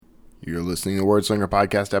You're listening to Word Slinger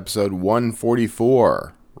Podcast, episode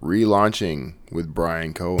 144, Relaunching with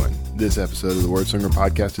Brian Cohen. This episode of the Word Slinger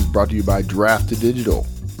Podcast is brought to you by Draft to Digital.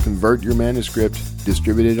 Convert your manuscript,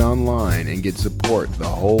 distribute it online, and get support the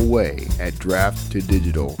whole way at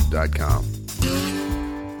drafttodigital.com.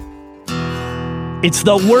 It's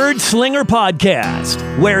the Word Slinger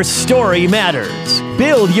Podcast, where story matters.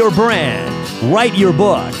 Build your brand, write your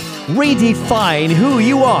book, redefine who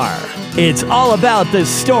you are. It's all about the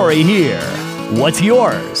story here. What's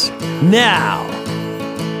yours? Now,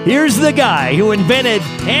 here's the guy who invented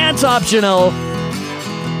Pants Optional,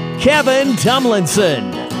 Kevin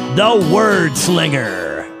Tomlinson, the Word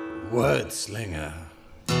Slinger. Word Slinger.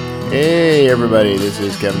 Hey everybody, this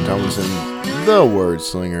is Kevin Tomlinson, the Word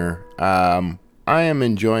Slinger. I am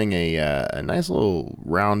enjoying a nice little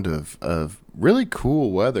round of really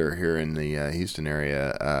cool weather here in the Houston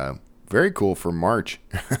area. Very cool for March.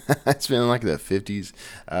 It's been like the 50s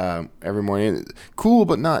every morning. Cool,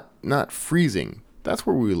 but not freezing. That's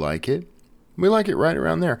where we like it. We like it right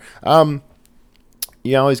around there.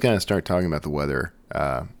 You always gotta start talking about the weather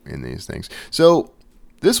in these things. So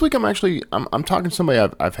this week I'm talking to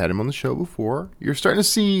somebody I've had him on the show before. You're starting to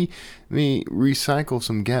see me recycle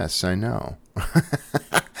some guests, I know.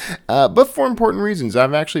 But for important reasons.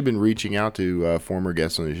 I've actually been reaching out to former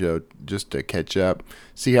guests on the show just to catch up,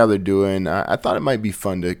 see how they're doing. I thought it might be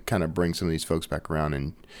fun to kind of bring some of these folks back around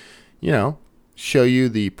and, show you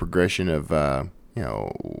the progression of,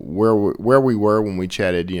 where we were when we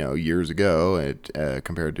chatted, years ago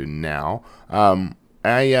compared to now.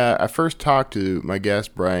 I first talked to my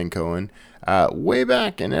guest, Brian Cohen, way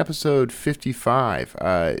back in episode 55,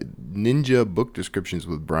 Ninja Book Descriptions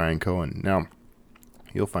with Brian Cohen. Now,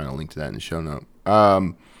 you'll find a link to that in the show note.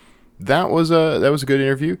 That was a good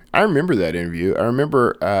interview. I remember that interview. I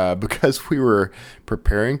remember because we were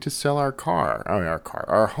preparing to sell our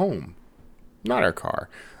home, not our car.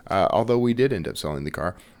 Although we did end up selling the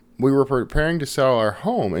car. We were preparing to sell our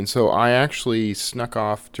home, and so I actually snuck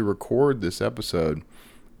off to record this episode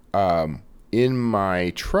in my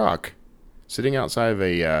truck, sitting outside of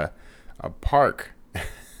a park,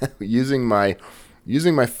 using my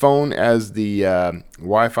phone as the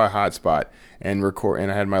Wi-Fi hotspot and record.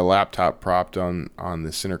 And I had my laptop propped on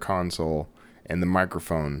the center console and the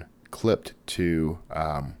microphone clipped to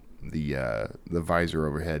the visor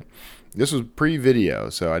overhead. This was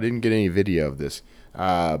pre-video, so I didn't get any video of this.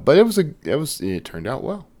 But it turned out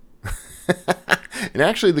well. And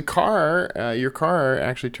actually, your car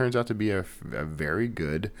actually turns out to be a very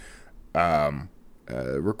good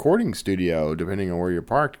recording studio, depending on where you're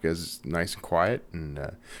parked, because it's nice and quiet. And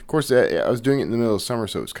of course, I was doing it in the middle of summer,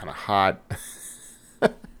 so it was kind of hot.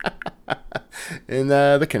 And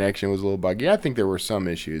the connection was a little buggy. I think there were some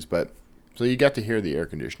issues, but so you got to hear the air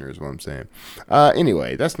conditioner is what I'm saying.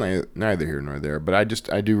 Anyway, that's neither here nor there, but I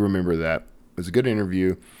do remember that. It was a good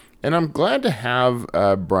interview, and I'm glad to have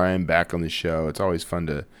Brian back on the show. It's always fun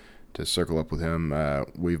to circle up with him.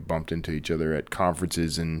 We've bumped into each other at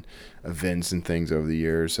conferences and events and things over the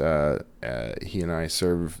years. He and I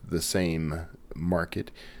serve the same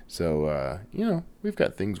market, so we've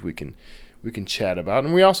got things we can chat about,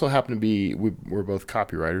 and we also happen to be we're both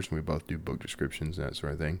copywriters, and we both do book descriptions and that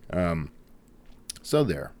sort of thing. So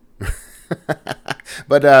there.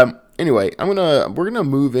 But anyway, we're gonna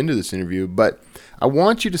move into this interview, but I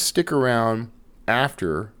want you to stick around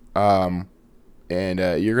after, and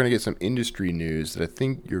you're gonna get some industry news that I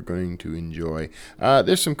think you're going to enjoy.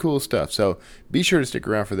 There's some cool stuff, so be sure to stick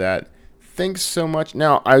around for that. Thanks so much.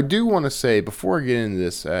 Now, I do want to say before I get into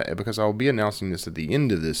this, because I'll be announcing this at the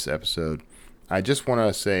end of this episode, I just want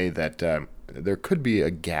to say that there could be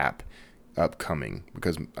a gap upcoming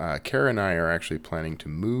because Kara and I are actually planning to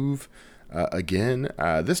move again.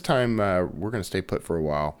 This time we're going to stay put for a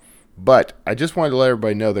while, but I just wanted to let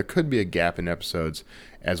everybody know there could be a gap in episodes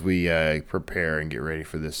as we prepare and get ready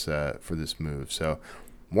for this move. So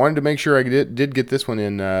wanted to make sure I did get this one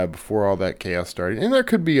in before all that chaos started, and there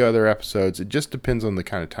could be other episodes. It just depends on the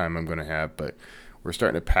kind of time I'm going to have, but we're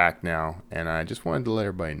starting to pack now, and I just wanted to let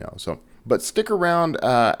everybody know. So, but stick around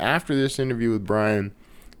after this interview with Brian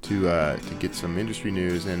to get some industry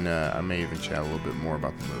news, and I may even chat a little bit more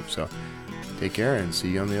about the move. So take care and see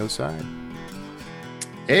you on the other side.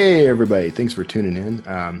 Hey everybody, thanks for tuning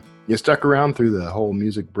in. You stuck around through the whole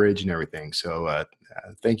music bridge and everything, so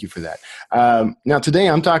thank you for that. Now today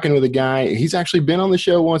I'm talking with a guy, he's actually been on the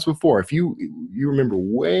show once before. If you remember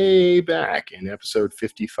way back in episode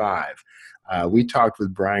 55, we talked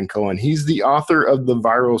with Brian Cohen. He's the author of the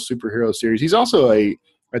Viral Superhero series. He's also a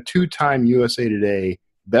two-time USA Today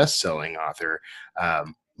best-selling author.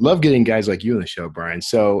 Love getting guys like you on the show, Brian.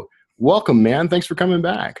 So welcome, man. Thanks for coming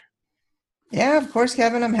back. Yeah, of course,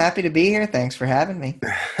 Kevin. I'm happy to be here. Thanks for having me.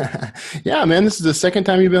 Yeah, man, this is the second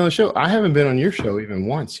time you've been on the show. I haven't been on your show even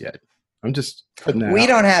once yet. I'm just putting that We out.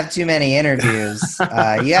 don't have too many interviews.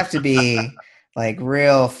 You have to be like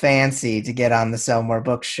real fancy to get on the Sell More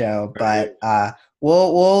Books show, Right. but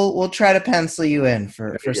we'll try to pencil you in There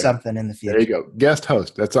for you go. something in the There you future. go. Guest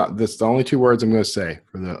host. That's the only two words I'm going to say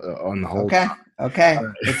for the on the whole. Okay, All okay.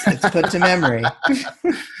 right. It's put to memory.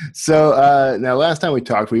 So now, last time we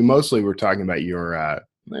talked, we mostly were talking about your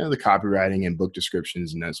the copywriting and book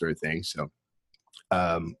descriptions and that sort of thing. So,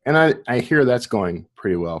 and I hear that's going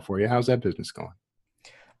pretty well for you. How's that business going?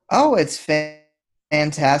 Oh, it's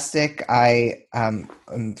fantastic.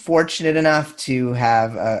 I'm fortunate enough to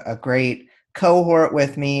have a great cohort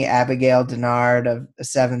with me, Abigail Denard of the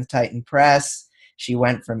Seventh Titan Press. She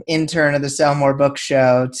went from intern of the Sell More Book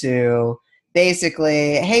Show to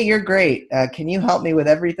basically, hey, you're great. Can you help me with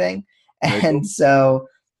everything? Very cool. And so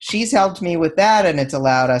she's helped me with that, and it's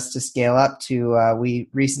allowed us to scale up to, we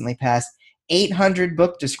recently passed 800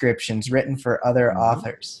 book descriptions written for other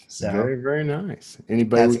authors. So Very, very nice.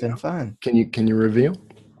 Anybody that's we been know? fun. Can you reveal?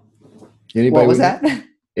 Anybody What was we know? that?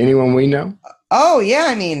 Anyone we know? Oh yeah,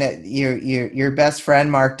 I mean your best friend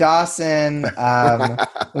Mark Dawson.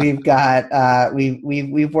 We've got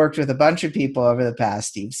we've worked with a bunch of people over the past.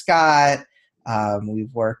 Steve Scott.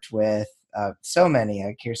 We've worked with so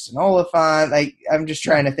many. Kirsten Oliphant. I'm just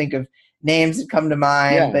trying to think of names that come to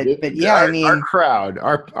mind. But yeah, I our mean crowd,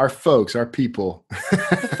 our folks, our people.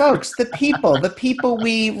 the folks, the people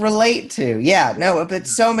we relate to. Yeah, no, but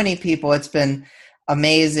so many people. It's been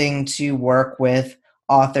amazing to work with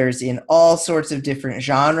authors in all sorts of different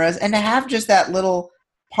genres, and to have just that little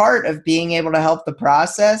part of being able to help the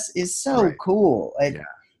process is so Right. cool. Yeah.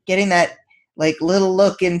 Getting that like little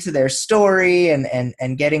look into their story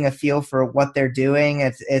and getting a feel for what they're doing.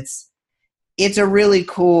 It's a really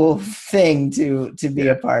cool thing to be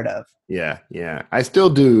a part of. Yeah, yeah. I still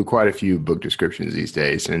do quite a few book descriptions these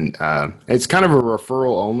days, and it's kind of a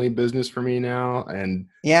referral only business for me now, and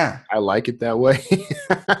Yeah. I like it that way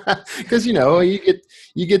because you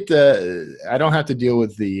get the I don't have to deal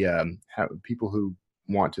with the people who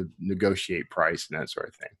want to negotiate price and that sort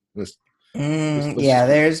of thing. Let's Yeah, just be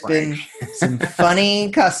there's frank. been some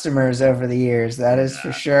funny customers over the years. That is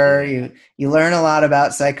for sure. You learn a lot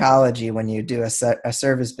about psychology when you do a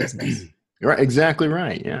service business. Right, exactly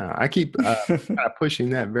right. Yeah, I keep kind of pushing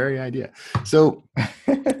that very idea. So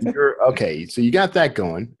you're okay. So you got that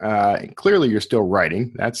going. Clearly, you're still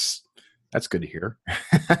writing. That's good to hear.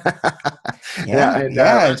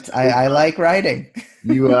 Yeah. I like writing.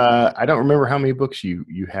 I don't remember how many books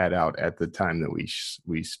you had out at the time that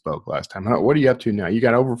we spoke last time. What are you up to now? You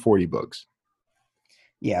got over 40 books.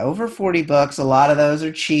 Yeah, over 40 books. A lot of those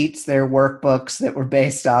are cheats. They're workbooks that were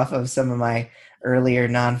based off of some of my earlier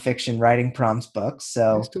nonfiction writing prompts books.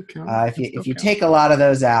 So Still count. if you take a lot of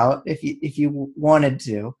those out, if you wanted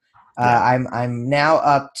to, I'm now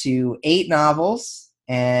up to 8 novels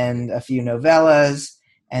and a few novellas,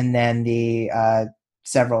 and then the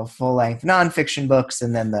several full length nonfiction books,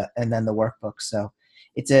 and then the workbooks. So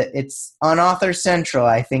it's on Author Central.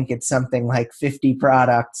 I think it's something like 50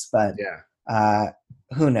 products, but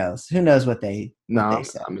who knows? Who knows what they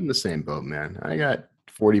say. I'm in the same boat, man. I got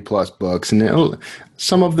 40 plus books, and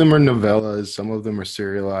some of them are novellas, some of them are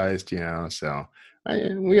serialized, so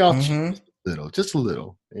we all just a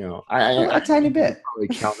little, a tiny bit. Probably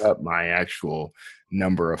count up my actual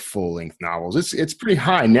number of full length novels. It's pretty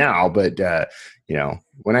high now, but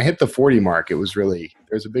when I hit the 40 mark, it was really,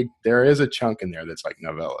 there is a chunk in there that's like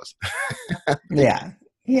novellas.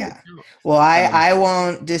 Yeah. Well, I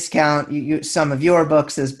won't discount you some of your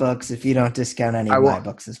books as books if you don't discount any of my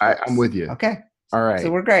books as books. I'm with you. Okay. All right.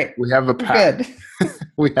 So we're great. We have a pact. Good.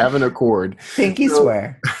 We have an accord. Pinky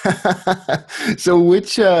swear. So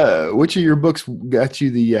which of your books got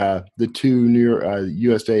you the 2 New York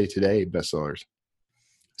USA Today bestsellers?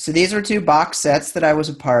 So these were 2 box sets that I was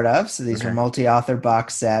a part of. So these were multi-author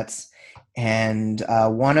box sets, and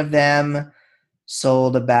one of them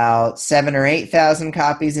sold about 7,000 or 8,000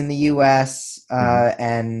 copies in the U.S.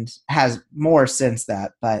 And has more since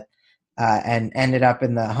that, but and ended up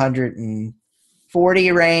in the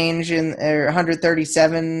 140 range or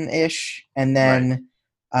 137 ish, and then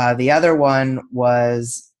the other one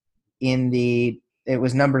was it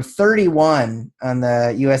was number 31 on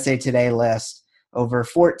the USA Today list. Over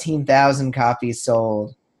 14,000 copies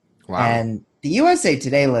sold. Wow. And the USA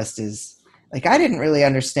Today list is like, I didn't really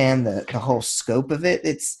understand the whole scope of it.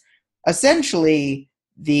 It's essentially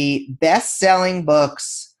the best-selling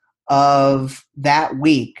books of that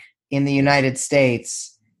week in the United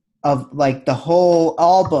States of like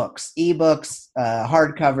all books, ebooks,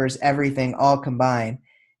 hardcovers, everything all combined.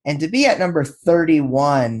 And to be at number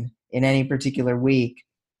 31 in any particular week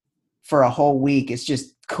for a whole week is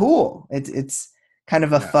just cool. It's kind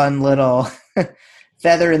of a fun little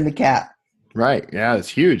feather in the cap. Right. Yeah, it's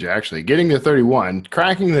huge, actually. Getting to 31,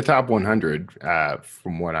 cracking the top 100,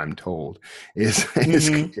 from what I'm told, is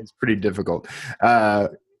pretty difficult.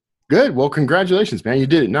 Good. Well, congratulations, man. You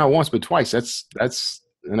did it not once, but twice. That's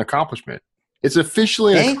an accomplishment. It's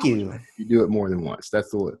officially Thank you. If you do it more than once.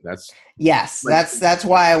 That's yes. That's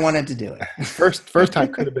why I wanted to do it. First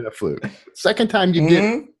time could have been a fluke. Second time you did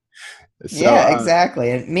it. So, yeah,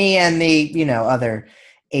 exactly. And me and the other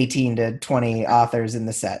 18 to 20 authors in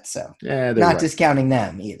the set. So yeah, not discounting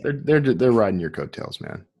them either. They're riding your coattails,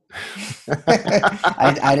 man.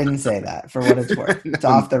 I didn't say that, for what it's worth. It's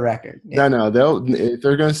off the record. Yeah. No, if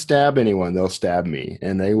they're going to stab anyone, they'll stab me,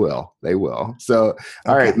 and they will. So,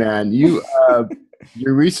 all right, man, you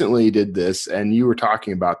recently did this, and you were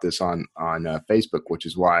talking about this on Facebook, which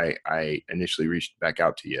is why I initially reached back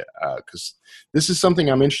out to you, because this is something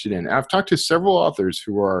I'm interested in. I've talked to several authors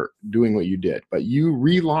who are doing what you did, but you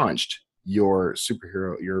relaunched your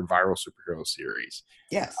viral superhero series.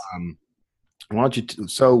 Yes. Why don't you?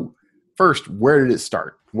 So first, where did it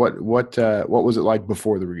start? What was it like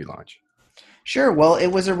before the relaunch? Sure. Well, it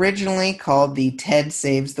was originally called the Ted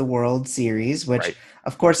Saves the World series, which,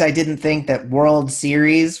 of course, I didn't think that World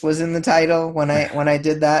Series was in the title when I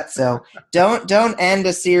did that. So don't end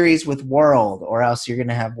a series with World, or else you're going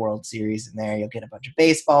to have World Series in there. You'll get a bunch of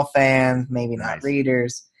baseball fans, maybe not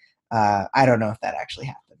readers. I don't know if that actually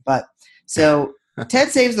happened, but so. Ted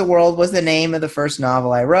Saves the World was the name of the first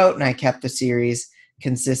novel I wrote, and I kept the series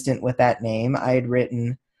consistent with that name. I'd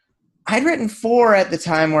written 4 at the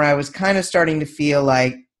time, where I was kind of starting to feel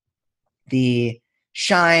like the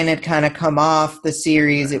shine had kind of come off the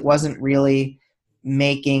series. It wasn't really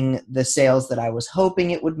making the sales that I was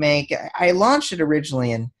hoping it would make. I launched it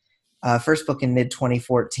originally in first book in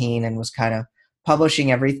mid-2014 and was kind of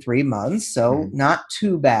publishing every 3 months, so not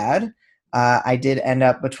too bad. I did end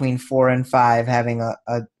up between 4 and 5 having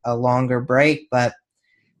a longer break, but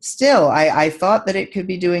still, I thought that it could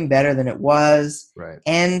be doing better than it was. Right.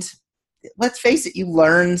 And let's face it, you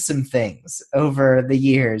learn some things over the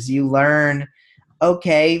years. You learn,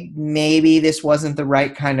 okay, maybe this wasn't the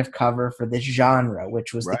right kind of cover for this genre,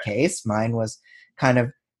 which was the case. Mine was kind of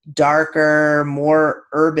darker, more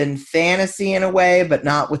urban fantasy in a way, but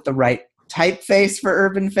not with the right typeface for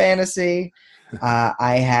urban fantasy.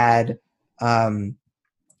 I had...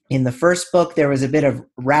 in the first book, there was a bit of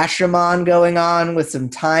Rashomon going on with some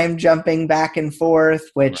time jumping back and forth,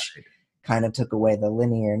 which kind of took away the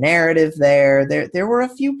linear narrative there. There were a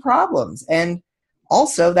few problems. And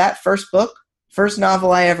also, that first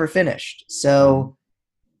novel I ever finished. So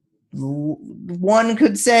one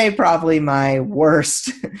could say probably my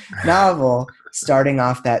worst novel starting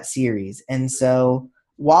off that series. And so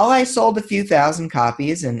while I sold a few thousand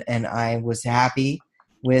copies and I was happy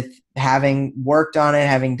with having worked on it,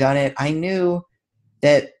 having done it, I knew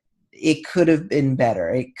that it could have been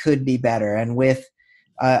better. It could be better. And with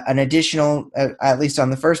an additional, at least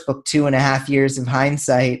on the first book, 2.5 years of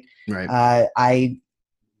hindsight, I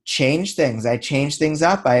changed things. I changed things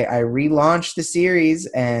up. I relaunched the series.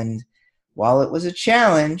 And while it was a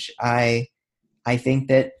challenge, I think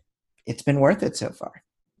that it's been worth it so far.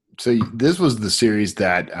 So this was the series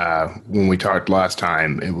that when we talked last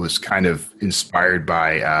time, it was kind of inspired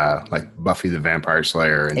by like Buffy the Vampire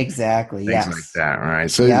Slayer and things like that,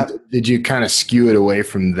 right? So did you kind of skew it away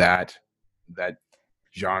from that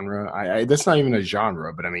genre? That's not even a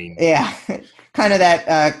genre, but I mean, kind of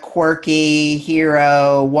that quirky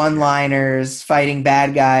hero, one-liners, fighting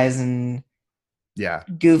bad guys, and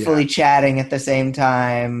goofily chatting at the same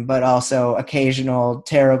time, but also occasional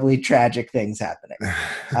terribly tragic things happening.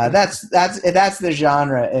 That's the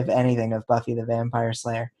genre, if anything, of Buffy the Vampire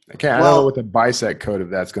Slayer. Okay, I don't know what the bisect code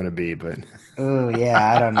of that's going to be, but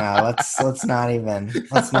I don't know. Let's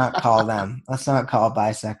not call them. Let's not call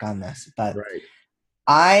bisect on this. But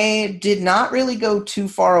I did not really go too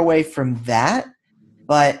far away from that,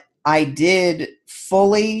 but I did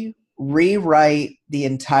fully rewrite the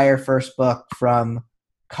entire first book from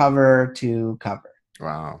cover to cover.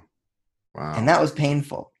 Wow. And that was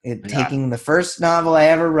painful. Taking the first novel I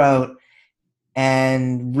ever wrote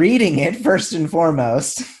and reading it first and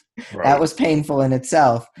foremost, that was painful in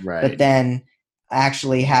itself. But then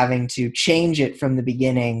actually having to change it from the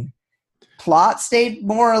beginning. Plot stayed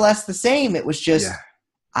more or less the same. It was just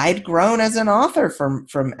I'd grown as an author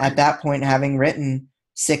from at that point, having written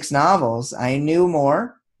 6 novels. I knew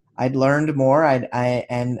more. I'd learned more. I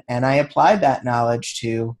applied that knowledge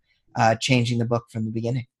to changing the book from the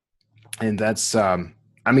beginning. And that's, I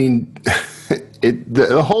mean,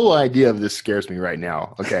 the whole idea of this scares me right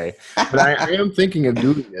now. Okay, but I am thinking of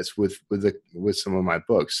doing this with some of my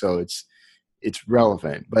books, so it's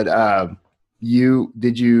relevant. But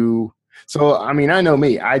So I mean, I know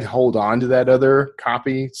me. I'd hold on to that other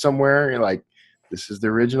copy somewhere. You're like, this is the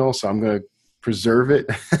original, so I'm going to preserve it.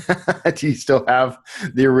 Do you still have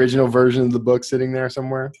the original version of the book sitting there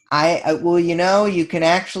somewhere? Well, you can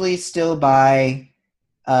actually still buy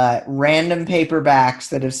random paperbacks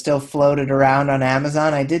that have still floated around on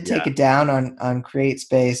Amazon. I did take it down on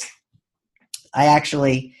CreateSpace. I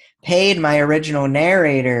actually paid my original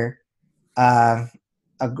narrator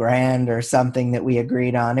 $1,000 or something that we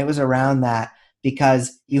agreed on. It was around that,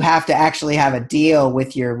 because you have to actually have a deal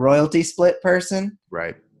with your royalty split person.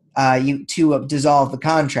 Right. To dissolve the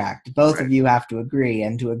contract. Both Right. of you have to agree,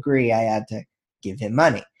 and to agree, I had to give him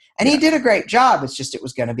money. And he did a great job. It's just it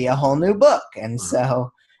was going to be a whole new book, and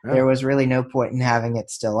so there was really no point in having it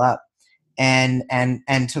still up. And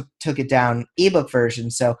took it down ebook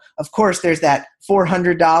version. So of course there's that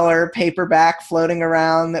 $400 paperback floating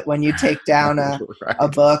around that when you take down a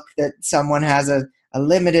book that someone has a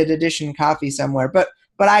limited edition copy somewhere. But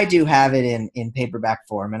I do have it in paperback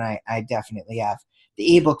form, and I definitely have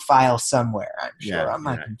the ebook file somewhere, I'm sure, on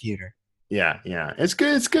my computer. Yeah. It's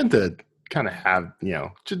good. It's good to kind of have,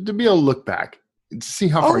 to be able to look back and see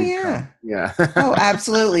how far you've come. Yeah. Oh,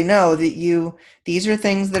 absolutely. No, these are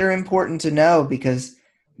things that are important to know, because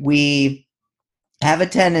we have a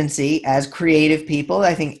tendency as creative people,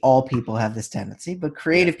 I think all people have this tendency, but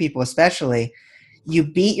creative people especially, you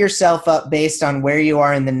beat yourself up based on where you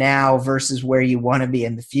are in the now versus where you want to be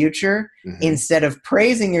in the future, instead of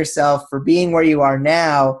praising yourself for being where you are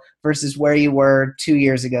now versus where you were 2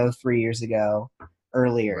 years ago, 3 years ago,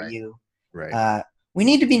 earlier. We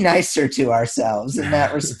need to be nicer to ourselves in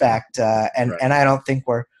that respect. And I don't think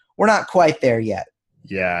we're not quite there yet.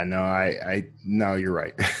 Yeah, no, no, you're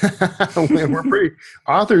right. We're pretty,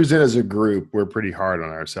 authors as a group, we're pretty hard on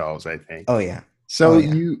ourselves, I think. Oh yeah. So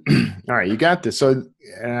you, all right, you got this. So,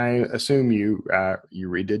 and I assume you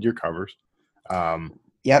redid your covers.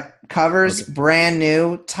 Yep. Covers, brand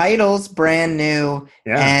new. Titles, brand new.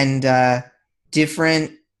 And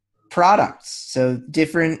different products. So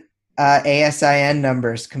different ASIN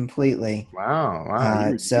numbers completely. Wow.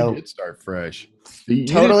 You did start fresh.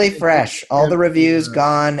 Totally fresh. All the reviews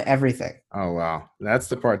gone, everything. Oh, wow. That's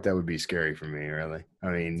the part that would be scary for me, really. I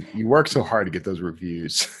mean, you work so hard to get those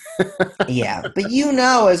reviews. Yeah, but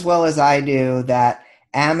as well as I do that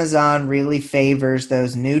Amazon really favors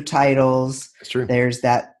those new titles. That's true. There's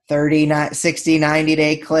that 30, 60,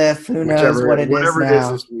 90-day cliff. Who knows what it is now. Whatever it is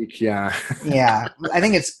this week, yeah. Yeah, I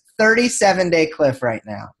think it's 37-day cliff right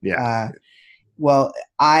now. Yeah. Well,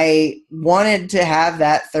 I wanted to have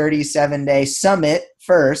that 37-day summit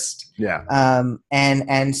first. Yeah.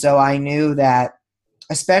 And so I knew that,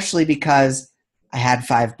 especially because I had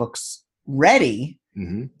 5 books ready,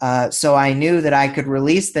 so I knew that I could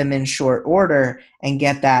release them in short order and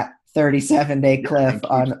get that 37-day cliff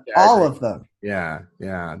on all of them. Yeah.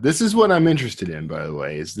 This is what I'm interested in, by the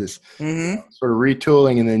way, is this sort of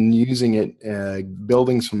retooling and then using it,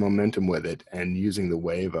 building some momentum with it and using the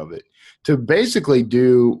wave of it to basically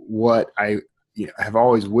do what I have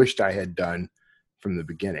always wished I had done from the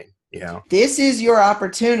beginning. This is your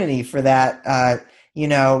opportunity for that,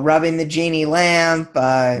 rubbing the genie lamp,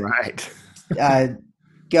 right.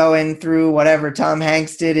 Going through whatever Tom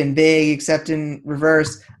Hanks did in Big, except in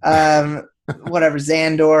reverse, whatever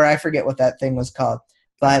Xandor, I forget what that thing was called,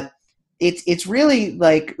 but it's really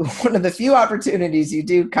like one of the few opportunities you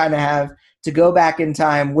do kind of have to go back in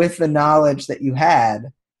time with the knowledge that you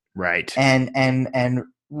had, right, and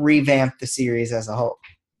revamp the series as a whole.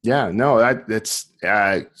 Yeah, no, that's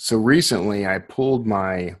so recently I pulled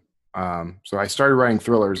my so I started writing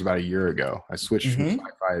thrillers about a year ago. I switched from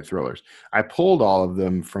sci-fi to thrillers. I pulled all of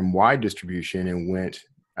them from wide distribution and went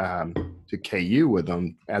to KU with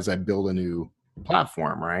them as I build a new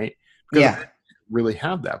platform, right? Because I didn't really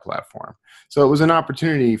have that platform. So it was an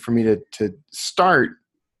opportunity for me to start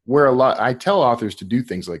where I tell authors to do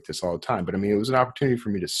things like this all the time, but I mean, it was an opportunity for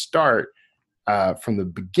me to start from the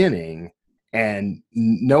beginning and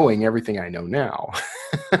knowing everything I know now.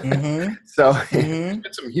 So there's been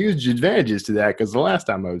some huge advantages to that, because the last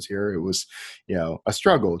time I was here, it was, a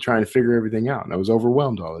struggle trying to figure everything out, and I was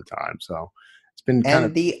overwhelmed all the time. So it's been kind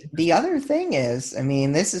of. The other thing is, I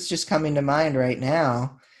mean, this is just coming to mind right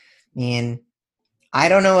now. I mean, I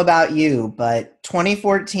don't know about you, but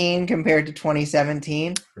 2014 compared to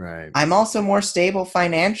 2017, right. I'm also more stable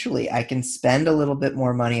financially. I can spend a little bit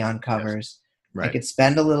more money on covers. Right. I could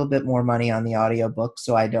spend a little bit more money on the audiobook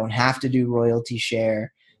so I don't have to do royalty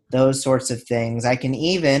share, those sorts of things. I can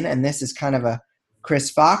even, and this is kind of a Chris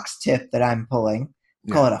Fox tip that I'm pulling,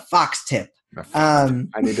 call it a Fox tip. I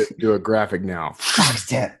need to do a graphic now. Fox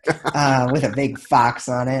tip with a big fox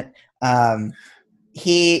on it.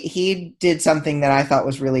 He did something that I thought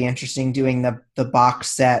was really interesting, doing the box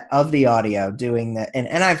set of the audio, doing that,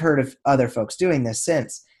 and I've heard of other folks doing this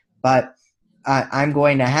since, but I'm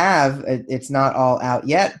going to have, it's not all out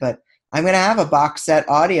yet, but I'm going to have a box set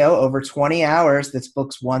audio over 20 hours that's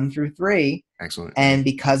books 1 through 3. Excellent. And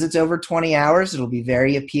because it's over 20 hours, it'll be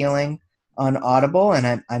very appealing on Audible,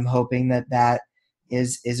 and I'm hoping that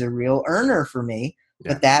is a real earner for me.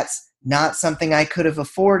 Yeah. But that's not something I could have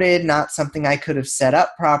afforded, not something I could have set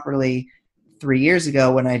up properly 3 years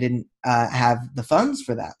ago when I didn't have the funds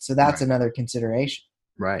for that. So that's another consideration.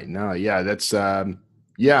 Right. No, yeah, that's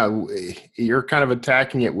you're kind of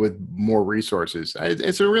attacking it with more resources.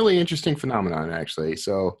 It's a really interesting phenomenon, actually.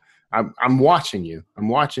 So I'm watching you. I'm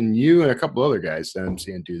watching you and a couple other guys that I'm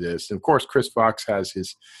seeing do this. And of course, Chris Fox has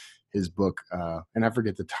his book, and I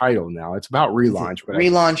forget the title now. It's about relaunch. But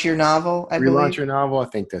Relaunch Your Novel, I believe. Relaunch Your Novel. I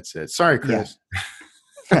think that's it. Sorry, Chris.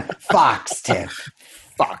 Yeah. Fox tip.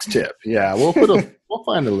 Fox tip. Yeah, we'll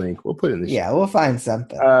find a link. We'll put it in the show. Yeah, we'll find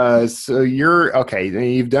something. So you're okay.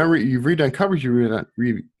 You've redone covers. You've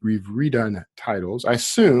redone titles. I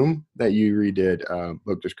assume that you redid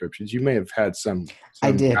book descriptions. You may have had some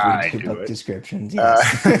I did redo book descriptions.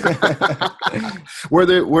 Yes.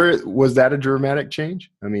 Where was that a dramatic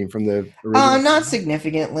change? I mean, from the original? Not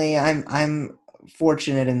significantly. I'm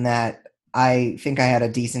fortunate in that I think I had a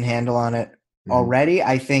decent handle on it already.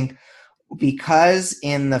 I think because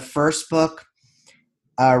in the first book,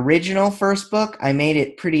 original first book, I made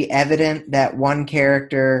it pretty evident that one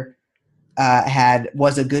character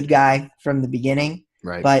was a good guy from the beginning.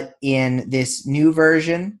 Right. But in this new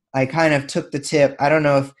version, I kind of took the tip. I don't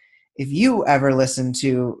know if you ever listened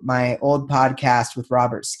to my old podcast with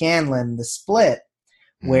Robert Scanlon, The Split,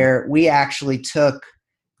 where we actually took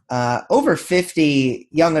over 50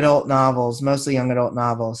 young adult novels, mostly young adult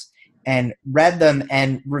novels, and read them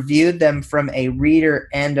and reviewed them from a reader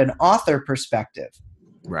and an author perspective.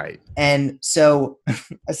 Right. And so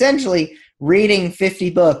essentially reading 50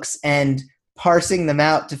 books and parsing them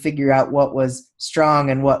out to figure out what was strong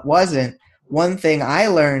and what wasn't, one thing I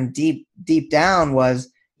learned deep down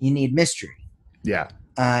was you need mystery. Yeah.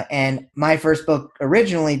 And my first book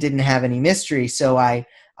originally didn't have any mystery, so I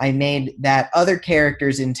made that other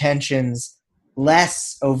character's intentions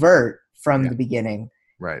less overt from the beginning.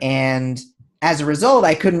 Right. And as a result,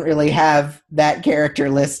 I couldn't really have that character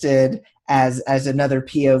listed as another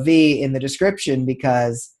POV in the description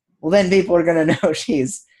because, well, then people are going to know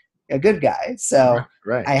she's a good guy. So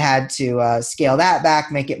I had to scale that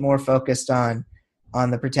back, make it more focused on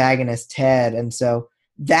the protagonist, Ted. And so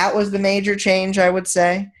that was the major change, I would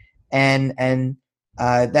say. And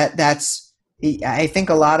that's, I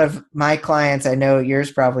think a lot of my clients, I know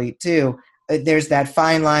yours probably too, there's that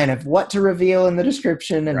fine line of what to reveal in the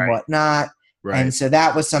description and what not. Right. And so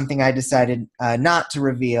that was something I decided not to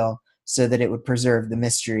reveal so that it would preserve the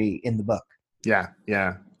mystery in the book. Yeah.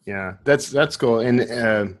 That's cool.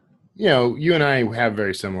 And, you and I have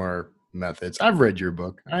very similar methods. I've read your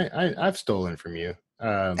book. I've stolen from you.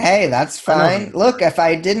 Hey, that's fine. Look, if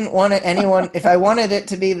I didn't want it, if I wanted it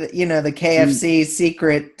to be the KFC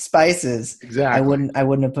secret spices, exactly, I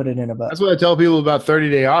wouldn't have put it in a book. That's what I tell people about 30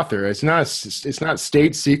 Day Author. It's not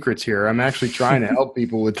state secrets here. I'm actually trying to help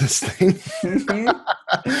people with this thing.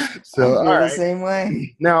 So, all right. The same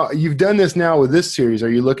way. Now you've done this now with this series. Are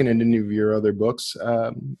you looking at any of your other books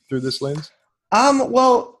through this lens?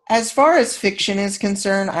 Well, as far as fiction is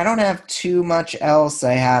concerned, I don't have too much else.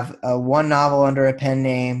 I have one novel under a pen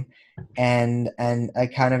name and a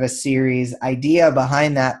kind of a series idea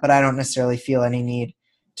behind that, but I don't necessarily feel any need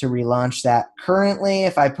to relaunch that. Currently,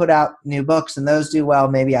 if I put out new books and those do well,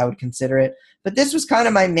 maybe I would consider it. But this was kind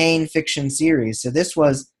of my main fiction series. So this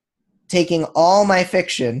was taking all my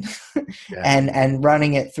fiction and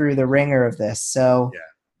running it through the ringer of this. So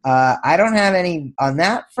I don't have any on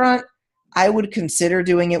that front. I would consider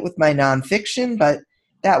doing it with my nonfiction, but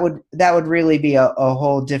that would really be a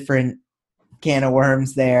whole different can of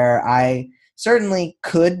worms there. I certainly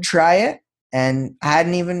could try it, and I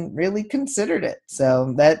hadn't even really considered it.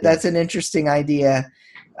 So that's an interesting idea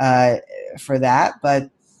for that. But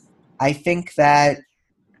I think that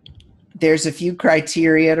there's a few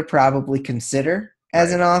criteria to probably consider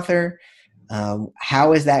as an author.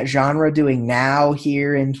 How is that genre doing now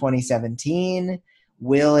here in 2017?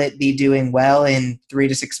 Will it be doing well in 3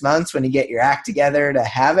 to 6 months when you get your act together to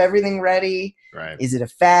have everything ready? Right. Is it a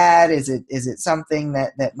fad? Is it something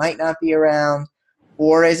that might not be around?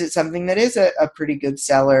 Or is it something that is a pretty good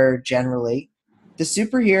seller generally? The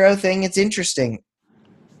superhero thing, it's interesting.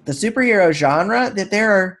 The superhero genre, that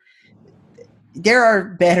there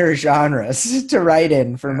are better genres to write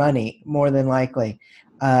in for money, more than likely.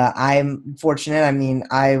 I'm fortunate. I mean,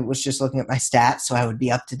 I was just looking at my stats, so I would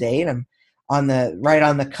be up to date. I'm right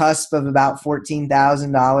on the cusp of about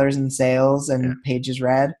 $14,000 in sales and pages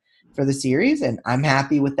read for the series, and I'm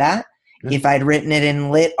happy with that. Yeah. If I'd written it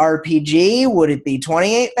in lit RPG, would it be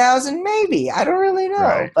 28,000? Maybe. I don't really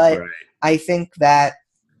know, but I think that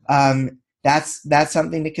that's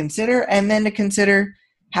something to consider, and then to consider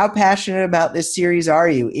how passionate about this series are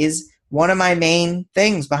you. Is one of my main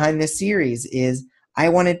things behind this series is I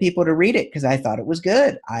wanted people to read it because I thought it was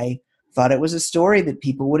good. I thought it was a story that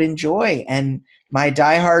people would enjoy. And my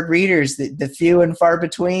diehard readers, the few and far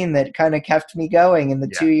between that kind of kept me going in the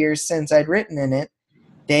 2 years since I'd written in it,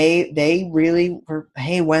 they really were,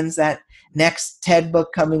 hey, when's that next TED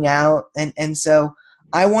book coming out? And so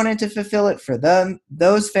I wanted to fulfill it for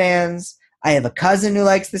those fans. I have a cousin who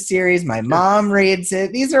likes the series. My mom reads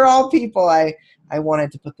it. These are all people I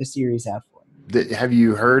wanted to put the series out for. Have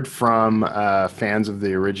you heard from fans of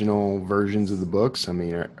the original versions of the books? I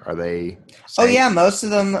mean, are they? Oh yeah, most of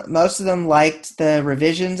them liked the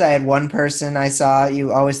revisions. I had one person I saw.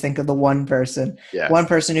 You always think of the one person. Yeah. One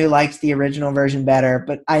person who liked the original version better,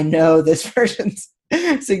 but I know this version's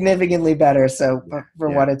significantly better. So for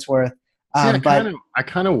what it's worth. I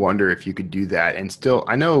kind of wonder if you could do that, and still,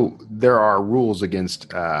 I know there are rules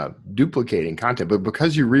against duplicating content, but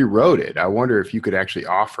because you rewrote it, I wonder if you could actually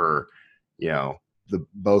offer, the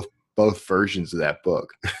both versions of that book.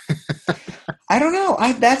 I don't know.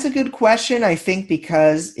 That's a good question. I think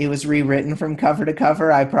because it was rewritten from cover to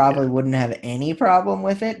cover, I probably wouldn't have any problem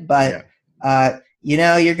with it. But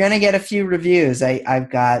you're going to get a few reviews. I've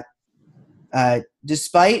got.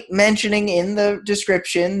 Despite mentioning in the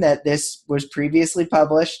description that this was previously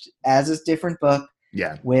published as a different book,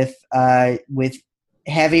 with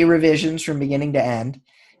heavy revisions from beginning to end,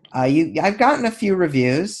 I've gotten a few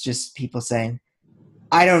reviews, just people saying,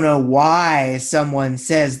 I don't know why someone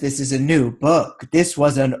says this is a new book. This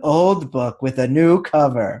was an old book with a new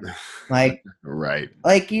cover. Like,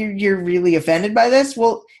 like you're really offended by this?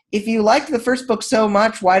 Well, if you liked the first book so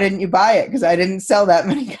much, why didn't you buy it? Because I didn't sell that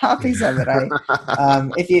many copies of it.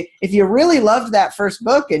 If you really loved that first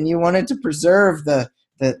book and you wanted to preserve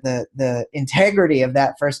the integrity of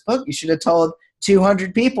that first book, you should have told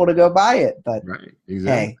 200 people to go buy it. But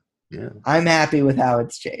hey, I'm happy with how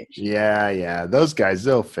it's changed. Yeah. Those guys,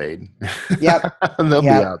 they'll fade. Yep. They'll be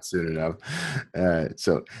out soon enough.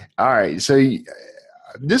 All right. So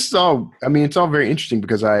this is all, I mean, it's all very interesting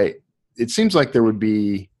because it seems like there would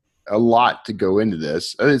be a lot to go into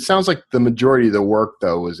this. It sounds like the majority of the work,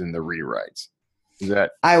 though, was in the rewrites. Is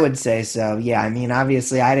that? I would say so. Yeah. I mean,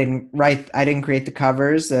 obviously, I didn't create the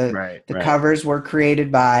covers. The covers were created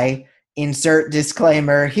by insert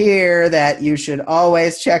disclaimer here that you should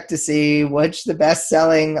always check to see which the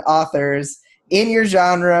best-selling authors in your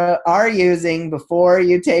genre are using before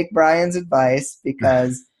you take Brian's advice,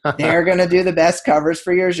 because they're going to do the best covers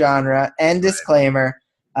for your genre. And disclaimer.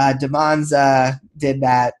 Damonza did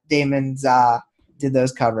that. Damon Za did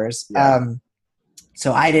those covers.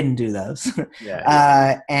 So I didn't do those.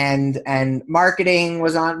 And marketing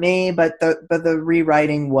was on me, but the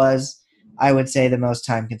rewriting was, I would say, the most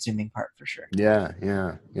time consuming part for sure. Yeah.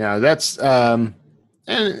 That's and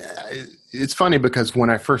it's funny because when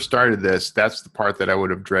I first started this, that's the part that I would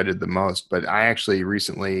have dreaded the most. But I actually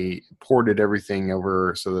recently ported everything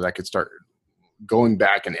over so that I could start going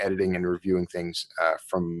back and editing and reviewing things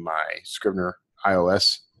from my Scrivener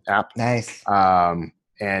iOS app. Nice.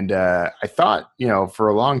 And I thought, for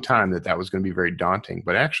a long time that was going to be very daunting,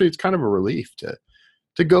 but actually it's kind of a relief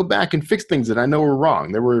to go back and fix things that I know were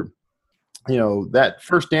wrong. There were, that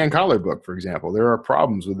first Dan Collar book, for example, there are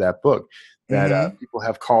problems with that book that people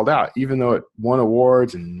have called out, even though it won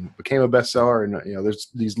awards and became a bestseller. And, there's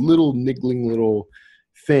these little niggling little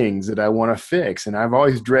things that I want to fix, and I've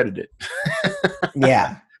always dreaded it.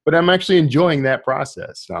 Yeah. But I'm actually enjoying that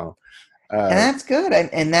process. So, and that's good.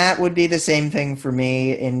 And that would be the same thing for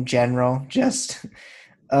me in general, just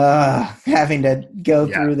having to go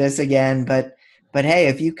through this again. But hey,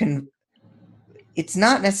 if you can, it's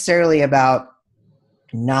not necessarily about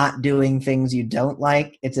not doing things you don't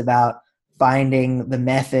like. It's about finding the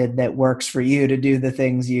method that works for you to do the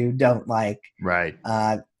things you don't like. Right.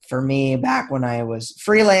 For me, back when I was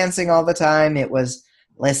freelancing all the time, it was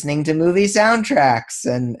listening to movie soundtracks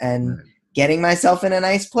and getting myself in a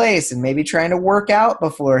nice place and maybe trying to work out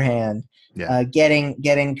beforehand,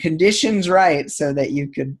 getting conditions right so that you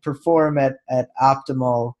could perform at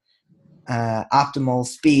optimal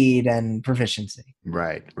speed and proficiency.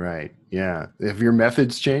 Right. Yeah. Have your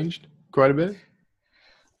methods changed quite a bit?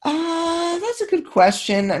 That's a good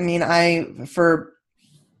question. I mean, for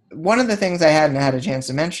one of the things I hadn't had a chance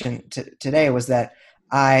to mention today was that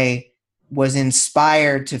I was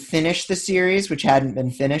inspired to finish the series, which hadn't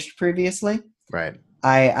been finished previously. Right.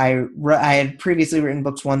 I had previously written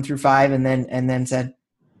books 1 through 5, and then said,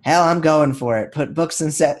 "Hell, I'm going for it." Put books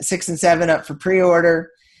 6 and 7 up for pre-order.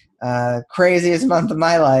 Craziest month of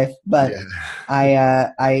my life, but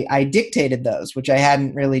I dictated those, which I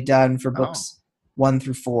hadn't really done for books 1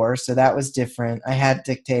 through 4, so that was different. I had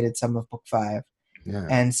dictated some of book 5,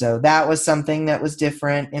 and so that was something that was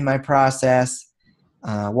different in my process.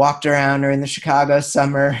 Walked around during the Chicago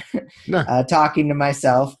summer talking to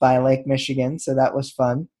myself by Lake Michigan, so that was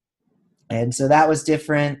fun. And so that was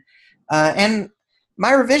different. And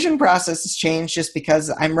my revision process has changed just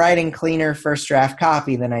because I'm writing cleaner first draft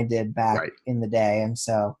copy than I did back in the day. And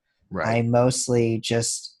so I mostly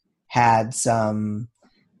just had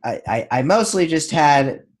I mostly just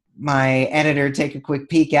had my editor take a quick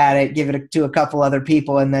peek at it, give it to a couple other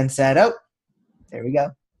people, and then said, "Oh, there we go.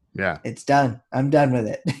 Yeah. It's done. I'm done with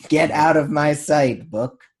it. Get out of my sight,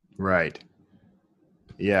 book." Right.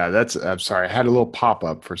 Yeah, I'm sorry. I had a little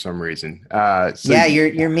pop-up for some reason.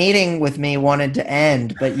 Your meeting with me wanted to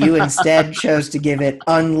end, but you instead chose to give it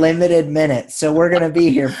unlimited minutes. So we're going to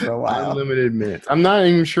be here for a while. Unlimited minutes. I'm not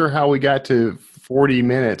even sure how we got to 40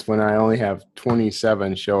 minutes when I only have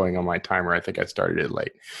 27 showing on my timer. I think I started it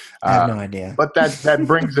late. I have no idea. But that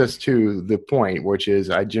brings us to the point, which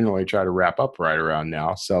is I generally try to wrap up right around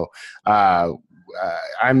now. So I'm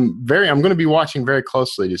going to be watching very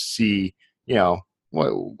closely to see,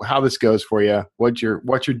 how this goes for you, what you're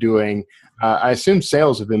doing. I assume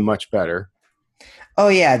sales have been much better. Oh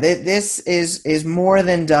yeah, this is more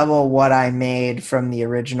than double what I made from the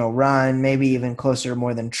original run, maybe even closer to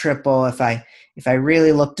more than triple. If I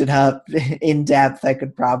really looked it up in depth, I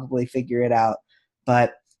could probably figure it out.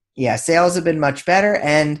 But yeah, sales have been much better,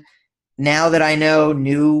 and now that I know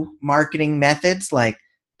new marketing methods like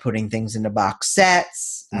putting things into box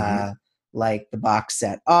sets, like the box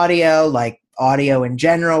set audio, like audio in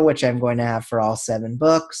general, which I'm going to have for all 7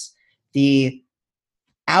 books. The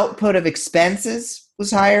output of expenses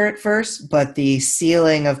was higher at first, but the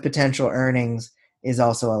ceiling of potential earnings is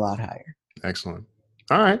also a lot higher. Excellent.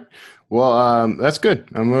 All right. Well, that's good.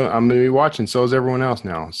 I'm going to be watching. So is everyone else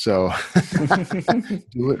now. So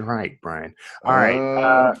do it right, Brian. All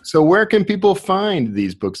right. So where can people find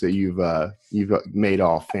these books that you've made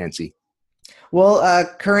all fancy? Well,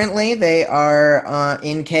 currently they are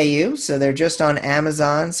in KU, so they're just on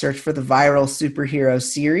Amazon. Search for the Viral Superhero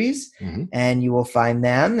Series, and you will find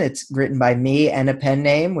them. It's written by me and a pen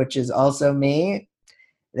name, which is also me.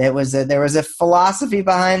 There was a philosophy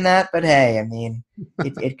behind that, but hey, I mean,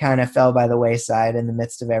 it kind of fell by the wayside in the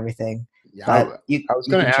midst of everything. Yeah, I was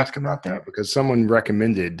going to ask about that because someone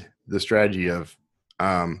recommended the strategy of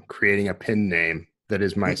creating a pen name that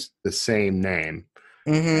is the same name.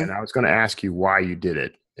 And I was going to ask you why you did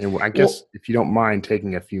it. And I guess if you don't mind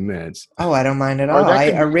taking a few minutes. Oh, I don't mind at all.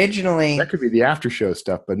 That could be the after show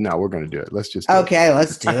stuff, but no, we're going to do it. Let's just let's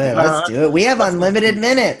do it. Let's do it. We have unlimited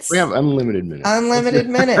minutes. We have unlimited minutes. Unlimited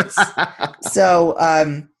minutes. So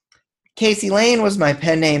Casey Lane was my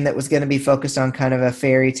pen name that was going to be focused on kind of a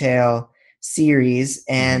fairy tale series.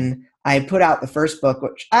 And I put out the first book,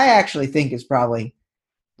 which I actually think is probably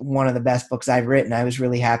one of the best books I've written. I was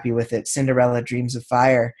really happy with it, Cinderella Dreams of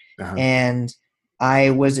Fire. And I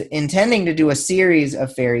was intending to do a series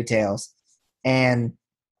of fairy tales. And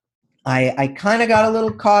I kind of got a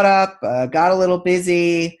little caught up, got a little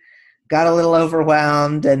busy, got a little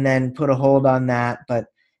overwhelmed, and then put a hold on that. But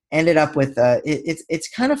ended up with it's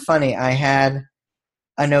kind of funny. I had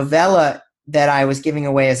a novella that I was giving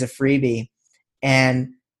away as a freebie,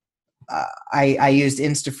 and I used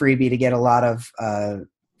InstaFreebie to get a lot of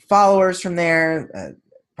followers from there,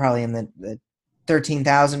 probably in the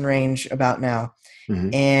 13,000 range about now.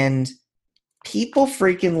 And people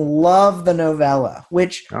freaking love the novella,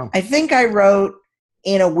 which I think I wrote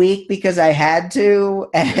in a week because I had to,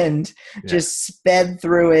 and just sped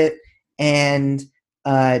through it. And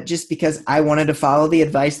just because I wanted to follow the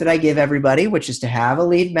advice that I give everybody, which is to have a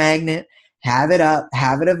lead magnet, have it up,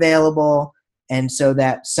 have it available. And so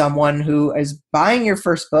that someone who is buying your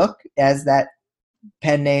first book as that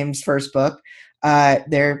pen name's first book,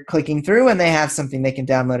 they're clicking through and they have something they can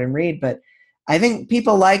download and read. But I think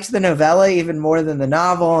people liked the novella even more than the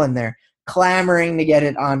novel, and they're clamoring to get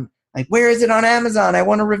it on like, where is it on Amazon? I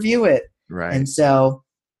want to review it. Right. And so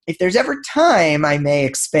if there's ever time, I may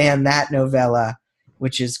expand that novella,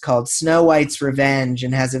 which is called Snow White's Revenge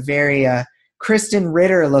and has a very Kristen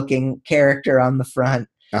Ritter looking character on the front.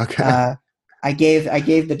 Okay. I gave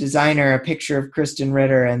the designer a picture of Kristen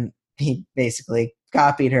Ritter, and he basically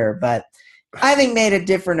copied her, but I think made it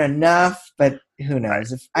different enough. But who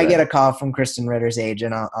knows? If I get a call from Kristen Ritter's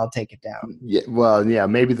agent, I'll take it down. Yeah. Well, yeah.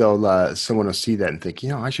 Maybe they'll someone will see that and think,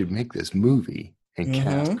 I should make this movie and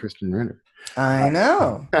cast Kristen Ritter. I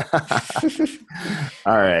know.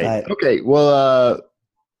 All right. But, okay. Well,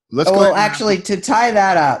 let's go. Well, actually, to tie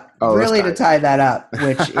that up,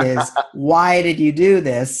 which is why did you do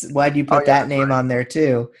this? Why did you put that name on there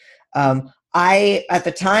too? At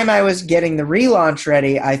the time I was getting the relaunch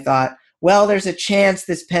ready, I thought, well, there's a chance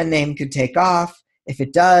this pen name could take off. If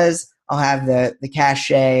it does, I'll have the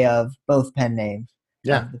cachet of both pen names.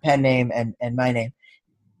 Yeah. The pen name and my name.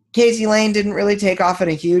 Casey Lane didn't really take off in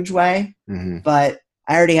a huge way, but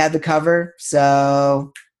I already had the cover,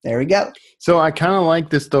 so there we go. So I kind of like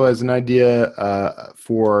this, though, as an idea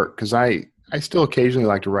because I still occasionally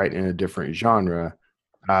like to write in a different genre.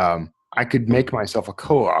 I could make myself a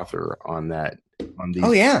co-author on these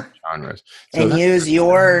genres. So and use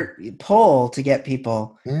your pull to get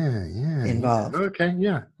people involved. Okay,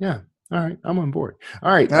 yeah. All right, I'm on board.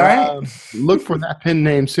 All right. Look for that pen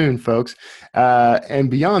name soon, folks.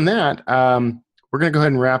 And beyond that, we're going to go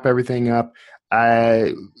ahead and wrap everything up.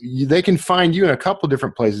 They can find you in a couple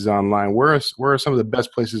different places online. Where are some of the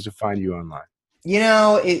best places to find you online?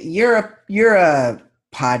 You're a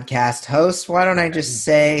podcast host. Why don't I just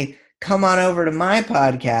say, come on over to my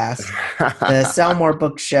podcast, the Sell More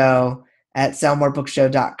Book Show at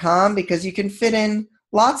sellmorebookshow.com, because you can fit in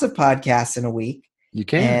lots of podcasts in a week. You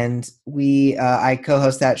can. And I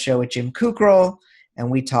co-host that show with Jim Kukral, and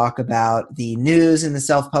we talk about the news in the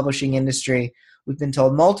self-publishing industry. We've been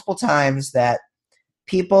told multiple times that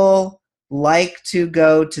people like to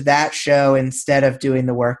go to that show instead of doing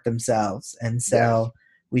the work themselves. And so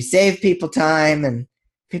we save people time, and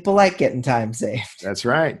people like getting time saved. That's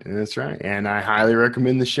right. And I highly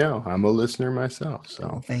recommend the show. I'm a listener myself. So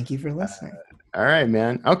well, thank you for listening. All right,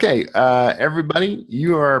 man. Okay, everybody,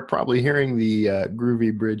 you are probably hearing the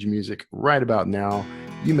groovy bridge music right about now.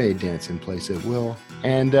 You may dance in place at will.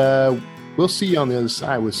 And we'll see you on the other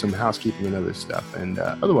side with some housekeeping and other stuff. And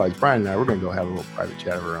otherwise, Brian and I, we're going to go have a little private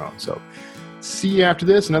chat of our own. So see you after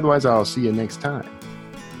this, and otherwise, I'll see you next time.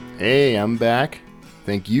 Hey, I'm back.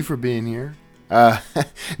 Thank you for being here.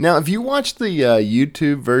 Now, if you watch the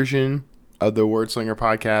YouTube version of the Wordslinger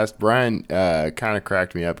podcast, Brian kind of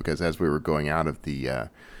cracked me up because as we were going out of the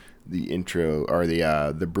intro or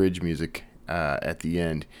the bridge music at the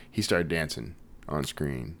end, he started dancing on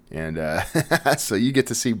screen, and so you get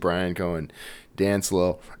to see Brian go and dance a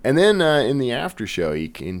little, and then in the after show he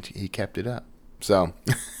kept it up. So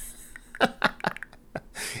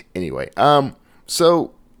anyway,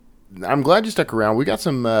 so I'm glad you stuck around. We got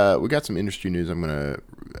some industry news. I'm gonna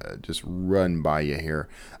just run by you here.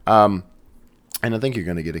 And I think you're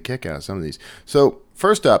going to get a kick out of some of these. So,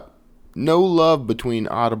 first up, no love between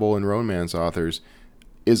Audible and romance authors.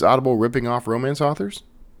 Is Audible ripping off romance authors?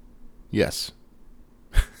 Yes.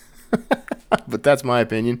 But that's my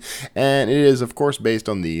opinion. And it is, of course, based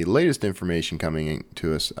on the latest information coming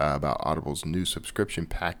to us about Audible's new subscription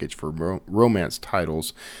package for romance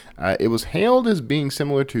titles. It was hailed as being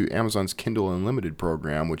similar to Amazon's Kindle Unlimited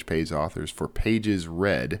program, which pays authors for pages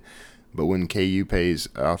read. But when KU pays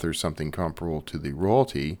authors something comparable to the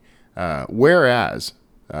royalty, whereas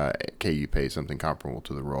KU pays something comparable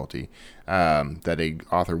to the royalty that a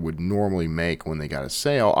author would normally make when they got a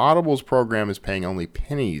sale, Audible's program is paying only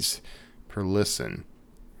pennies per listen.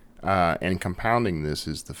 And compounding this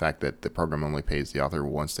is the fact that the program only pays the author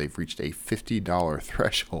once they've reached a $50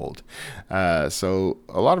 threshold. So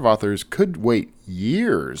a lot of authors could wait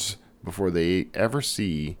years before they ever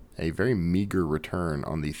see a very meager return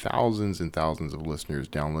on the thousands and thousands of listeners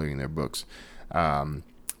downloading their books.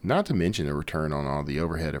 Not to mention the return on all the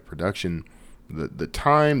overhead of production, the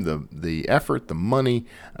time, the effort, the money.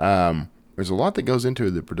 There's a lot that goes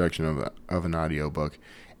into the production of an audiobook.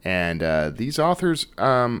 And these authors,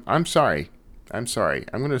 I'm sorry. I'm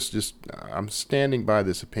standing by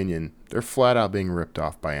this opinion. They're flat out being ripped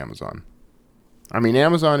off by Amazon. I mean,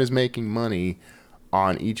 Amazon is making money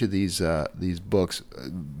on each of these books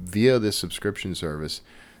via this subscription service.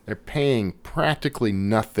 They're paying practically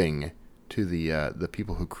nothing to the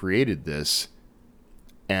people who created this,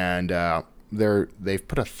 and they've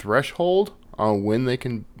put a threshold on when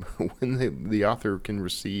the author can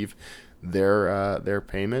receive their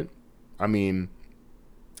payment. I mean,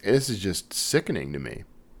 this is just sickening to me.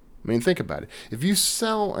 I mean, think about it. If you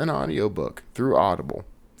sell an audiobook through Audible,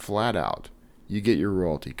 flat out, you get your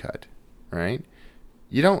royalty cut, right?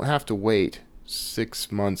 You don't have to wait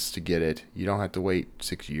 6 months to get it. You don't have to wait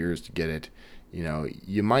 6 years to get it.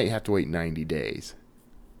 You might have to wait 90 days.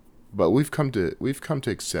 But we've come to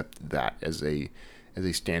accept that as a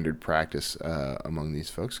standard practice among these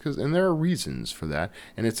folks, and there are reasons for that,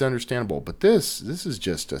 and it's understandable. But this is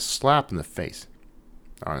just a slap in the face,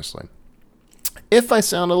 honestly. If I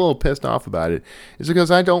sound a little pissed off about it, it's because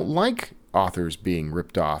I don't like authors being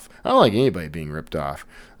ripped off. I don't like anybody being ripped off,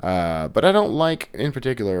 but I don't like, in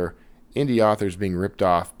particular, indie authors being ripped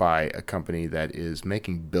off by a company that is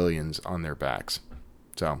making billions on their backs.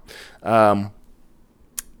 So,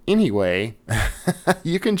 anyway,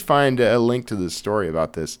 you can find a link to the story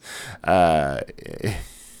about this.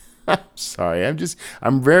 I'm sorry.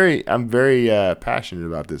 I'm very passionate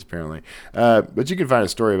about this, apparently. But you can find a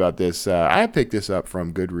story about this. I picked this up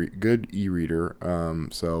from Good e-reader.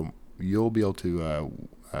 So you'll be able to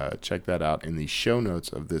check that out in the show notes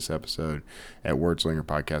of this episode at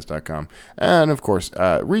wordslingerpodcast.com. And of course,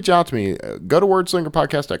 reach out to me. Go to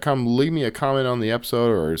wordslingerpodcast.com, leave me a comment on the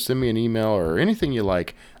episode, or send me an email, or anything you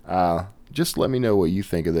like. Just let me know what you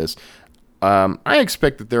think of this. I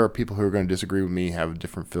expect that there are people who are going to disagree with me, have a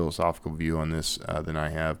different philosophical view on this than I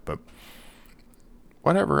have, but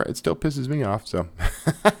whatever, it still pisses me off. So,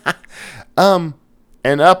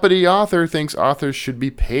 an uppity author thinks authors should be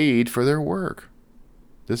paid for their work.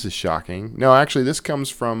 This is shocking. No, actually, this comes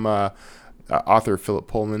from author Philip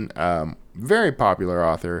Pullman, very popular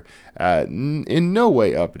author, in no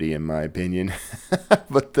way uppity in my opinion,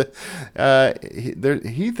 but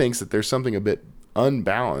he thinks that there's something a bit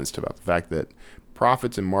unbalanced about the fact that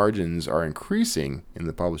profits and margins are increasing in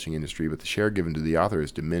the publishing industry, but the share given to the author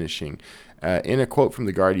is diminishing. In a quote from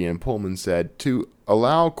The Guardian, Pullman said, "To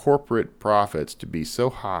allow corporate profits to be so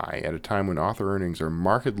high at a time when author earnings are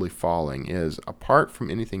markedly falling is, apart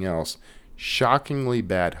from anything else, shockingly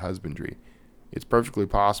bad husbandry. It's perfectly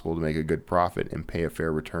possible to make a good profit and pay a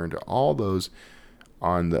fair return to all those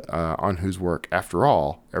on whose work, after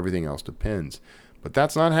all, everything else depends. But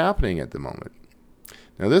that's not happening at the moment."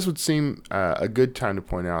 Now, this would seem a good time to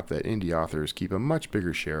point out that indie authors keep a much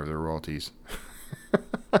bigger share of their royalties.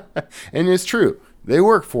 And it's true. They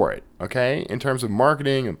work for it, okay? In terms of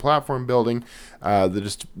marketing and platform building,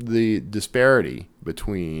 the disparity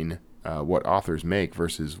between what authors make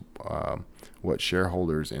versus what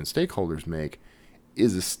shareholders and stakeholders make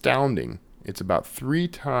is astounding. It's about 3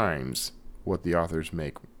 times what the authors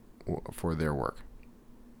make for their work.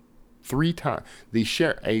 3 times.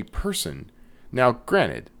 A person... Now,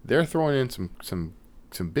 granted, they're throwing in some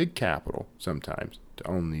big capital sometimes to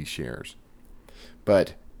own these shares,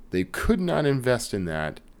 but they could not invest in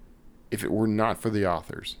that if it were not for the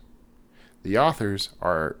authors. The authors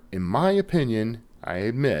are, in my opinion, I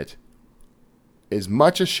admit, as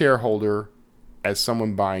much a shareholder as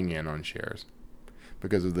someone buying in on shares,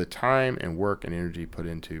 because of the time and work and energy put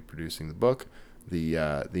into producing the book,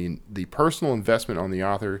 the personal investment on the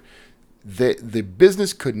author. The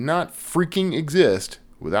business could not freaking exist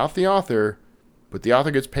without the author, but the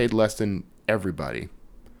author gets paid less than everybody.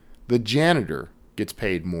 The janitor gets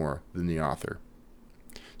paid more than the author.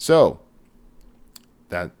 So,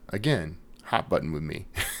 that, again, hot button with me.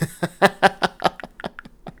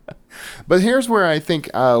 But here's where I think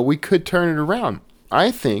we could turn it around.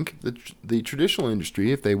 I think the traditional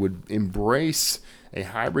industry, if they would embrace a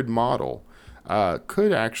hybrid model,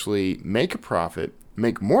 could actually make a profit,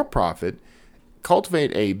 make more profit,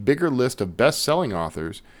 cultivate a bigger list of best-selling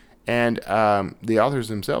authors, and the authors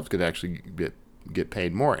themselves could actually get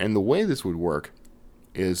paid more. And the way this would work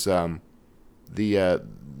is the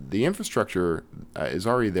infrastructure is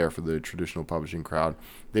already there for the traditional publishing crowd.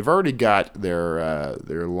 They've already got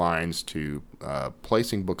their lines to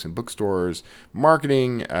placing books in bookstores,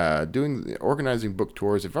 marketing, organizing book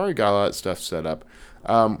tours. They've already got all that stuff set up.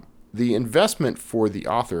 The investment for the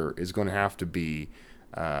author is going to have to be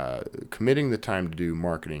committing the time to do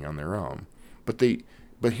marketing on their own.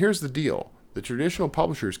 But here's the deal: the traditional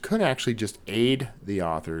publishers could actually just aid the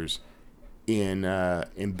authors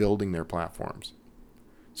in building their platforms.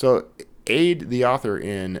 So aid the author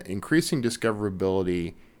in increasing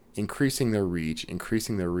discoverability, increasing their reach,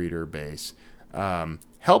 increasing their reader base.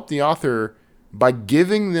 Help the author by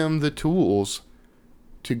giving them the tools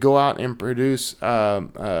to go out and produce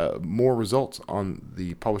more results on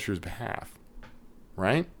the publisher's behalf,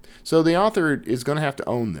 right? So the author is going to have to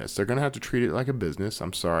own this. They're going to have to treat it like a business.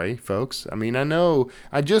 I'm sorry, folks. I mean, I know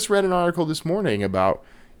I just read an article this morning about,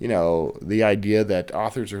 the idea that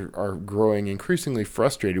authors are growing increasingly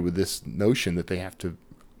frustrated with this notion that they have to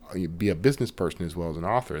be a business person as well as an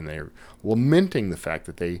author, and they're lamenting the fact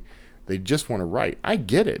that they just want to write. I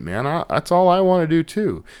get it, man. That's all I want to do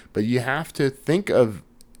too. But you have to think of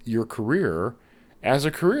your career as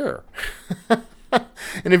a career.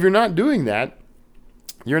 And if you're not doing that,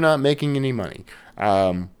 you're not making any money.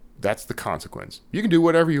 That's the consequence. You can do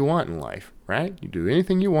whatever you want in life, right? You do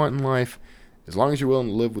anything you want in life as long as you're willing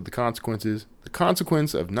to live with the consequences. The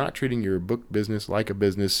consequence of not treating your book business like a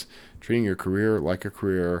business, treating your career like a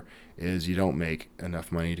career, is you don't make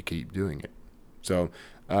enough money to keep doing it. So,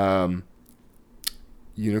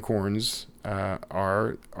 unicorns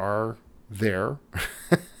are there.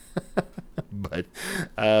 But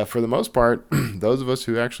for the most part, those of us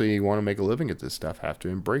who actually want to make a living at this stuff have to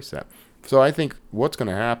embrace that. So I think what's going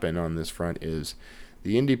to happen on this front is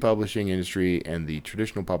the indie publishing industry and the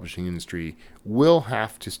traditional publishing industry will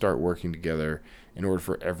have to start working together in order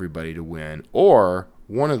for everybody to win, or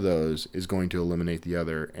one of those is going to eliminate the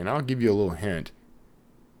other. And I'll give you a little hint.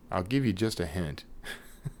 I'll give you just a hint.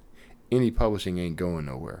 Indie publishing ain't going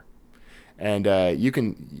nowhere. And you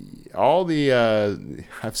can,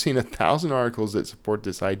 I've seen 1,000 articles that support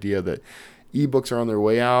this idea that ebooks are on their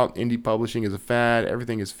way out. Indie publishing is a fad.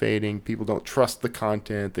 Everything is fading. People don't trust the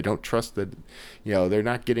content. They don't trust that, they're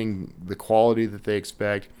not getting the quality that they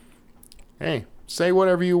expect. Hey, say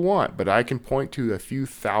whatever you want, but I can point to a few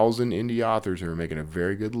thousand indie authors who are making a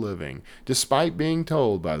very good living, despite being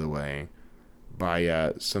told, by the way,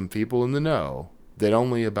 by some people in the know, that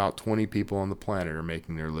only about 20 people on the planet are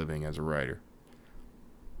making their living as a writer.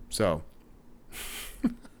 So,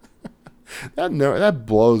 that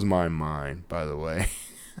blows my mind, by the way.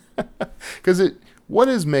 Because what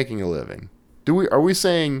is making a living? Are we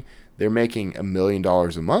saying they're making $1 million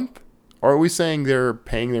a month? Or are we saying they're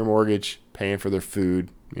paying their mortgage, paying for their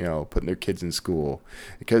food, putting their kids in school?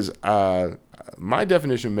 Because my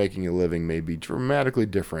definition of making a living may be dramatically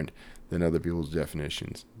different than other people's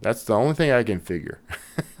definitions. That's the only thing I can figure.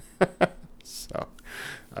 So,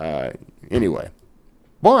 anyway.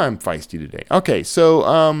 Boy, I'm feisty today. Okay,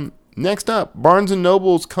 so next up, Barnes &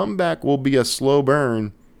 Noble's comeback will be a slow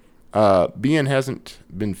burn. BN hasn't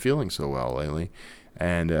been feeling so well lately,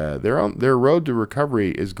 and their road to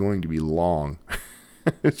recovery is going to be long.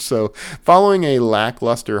 So, following a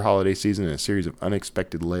lackluster holiday season and a series of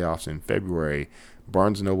unexpected layoffs in February,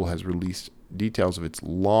 Barnes & Noble has released details of its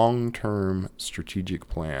long-term strategic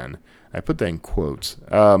plan. I put that in quotes.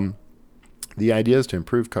 The idea is to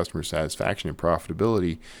improve customer satisfaction and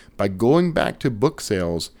profitability by going back to book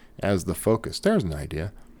sales as the focus. There's an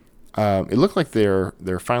idea. It looked like they're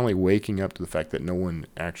finally waking up to the fact that no one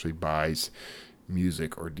actually buys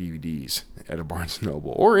music or DVDs at a Barnes &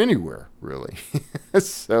 Noble or anywhere, really.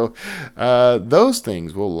 So those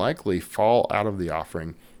things will likely fall out of the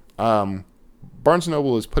offering. Barnes &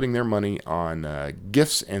 Noble is putting their money on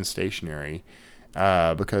gifts and stationery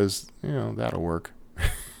because, that'll work.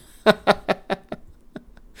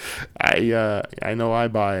 I know I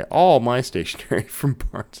buy all my stationery from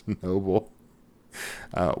Barnes & Noble.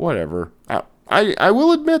 Whatever. I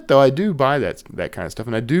will admit, though, I do buy that kind of stuff,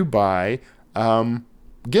 and I do buy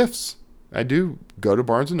gifts. I do go to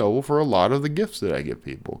Barnes & Noble for a lot of the gifts that I give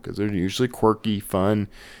people because they're usually quirky, fun,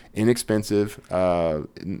 inexpensive, the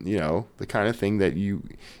kind of thing that if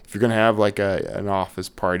you're going to have like an office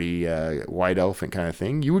party, white elephant kind of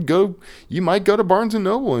thing, you might go to Barnes &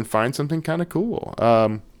 Noble and find something kind of cool.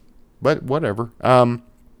 But whatever.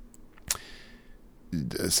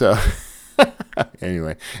 So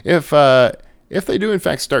anyway, if they do in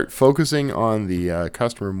fact start focusing on the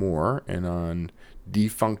customer more and on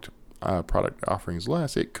defunct product offerings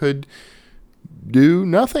less, it could do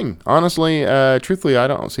nothing. Honestly, truthfully, I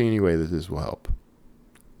don't see any way that this will help.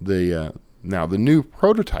 Now the new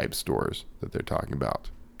prototype stores that they're talking about,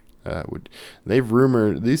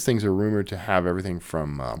 these things are rumored to have everything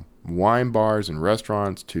from wine bars and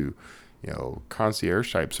restaurants to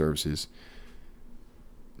concierge type services.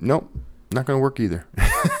 Nope, not going to work either.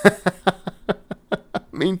 I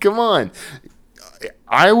mean, come on.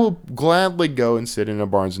 I will gladly go and sit in a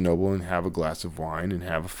Barnes & Noble and have a glass of wine and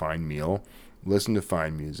have a fine meal, listen to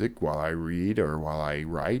fine music while I read or while I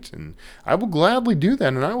write, and I will gladly do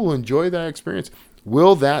that, and I will enjoy that experience.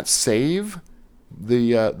 Will that save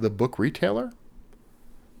the book retailer?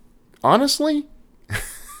 Honestly?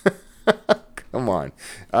 Come on.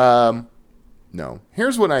 No.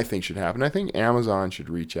 Here's what I think should happen. I think Amazon should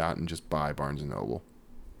reach out and just buy Barnes & Noble.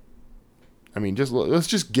 I mean, let's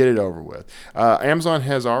just get it over with. Amazon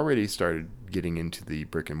has already started getting into the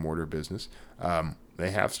brick and mortar business.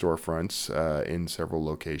 They have storefronts in several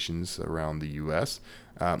locations around the U.S.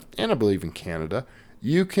 And I believe in Canada.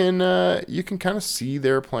 you can kind of see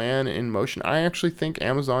their plan in motion. I actually think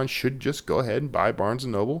Amazon should just go ahead and buy Barnes &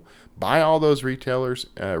 Noble, buy all those retail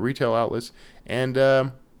outlets, and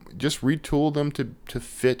just retool them to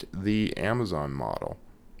fit the Amazon model.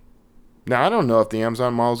 Now, I don't know if the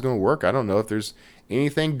Amazon model is going to work. I don't know if there's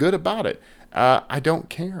anything good about it. I don't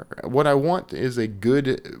care. What I want is a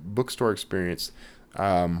good bookstore experience,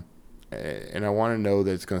 and I want to know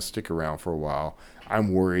that it's going to stick around for a while.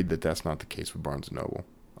 I'm worried that that's not the case with Barnes & Noble.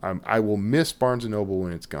 I will miss Barnes & Noble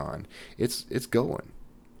when it's gone. It's going.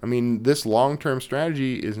 I mean, this long-term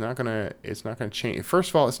strategy is not gonna change. First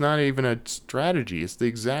of all, it's not even a strategy. It's the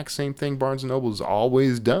exact same thing Barnes & Noble has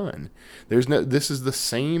always done. This is the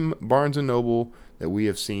same Barnes & Noble that we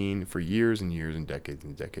have seen for years and years and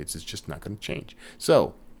decades. It's just not going to change.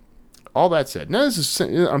 So, all that said, now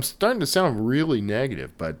I'm starting to sound really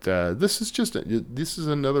negative, but this is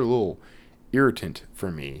another little irritant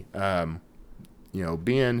for me.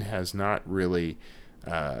 BN has not really.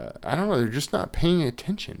 I don't know. They're just not paying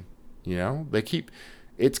attention. They keep.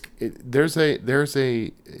 There's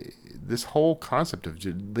this whole concept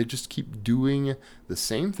of they just keep doing the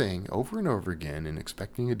same thing over and over again and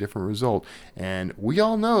expecting a different result. And we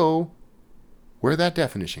all know where that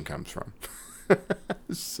definition comes from.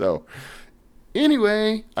 So,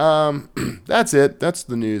 anyway, that's it. That's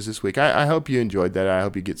the news this week. I hope you enjoyed that. I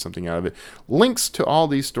hope you get something out of it. Links to all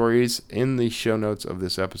these stories in the show notes of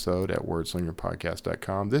this episode at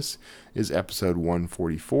wordslingerpodcast.com. This is episode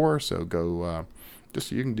 144, so go just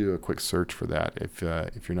you can do a quick search for that if you're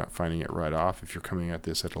not finding it right off, if you're coming at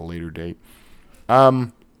this at a later date.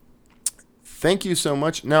 Thank you so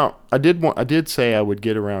much. Now, I did say I would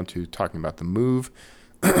get around to talking about the move.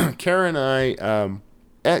 Kara and I,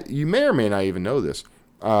 you may or may not even know this,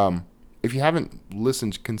 if you haven't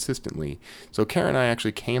listened consistently. So Kara and I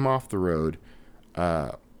actually came off the road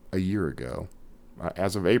a year ago.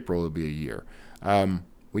 As of April, it'll be a year.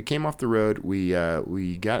 We came off the road. We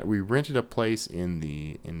rented a place in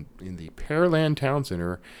the Pearland Town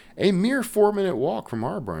Center, a mere 4-minute walk from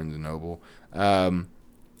our Barnes & Noble,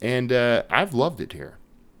 and I've loved it here.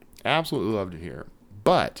 Absolutely loved it here.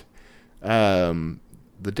 But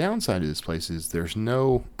the downside of this place is there's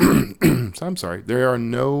no. I'm sorry. There are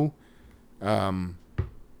no. Hold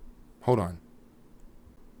on.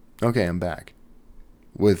 Okay, I'm back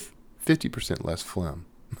with 50% less phlegm.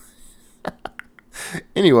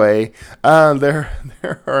 Anyway, there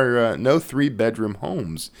are no 3-bedroom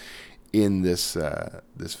homes in this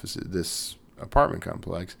apartment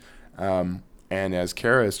complex, and as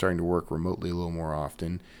Kara is starting to work remotely a little more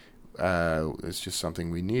often, it's just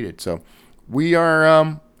something we needed. So we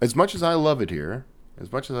are, as much as I love it here,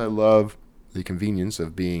 as much as I love the convenience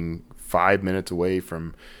of being 5 minutes away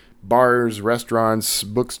from bars, restaurants,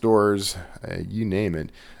 bookstores, you name it,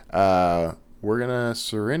 we're going to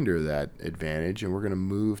surrender that advantage, and we're going to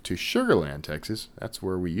move to Sugar Land, Texas. That's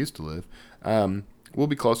where we used to live. We'll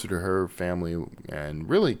be closer to her family and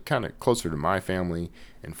really kind of closer to my family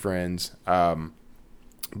and friends.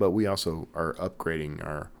 But we also are upgrading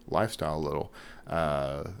our lifestyle a little.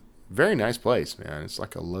 Very nice place, man. It's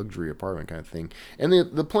like a luxury apartment kind of thing. And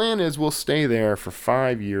the plan is we'll stay there for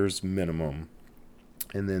 5 years minimum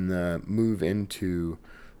and then move into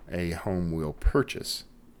a home we'll purchase.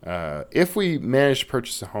 If we manage to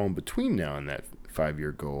purchase a home between now and that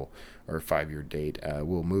 5-year goal or 5-year date,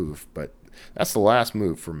 we'll move. But that's the last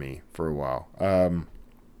move for me for a while.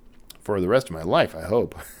 For the rest of my life, I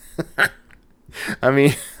hope. I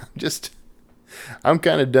mean, I'm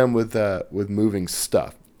kind of done with moving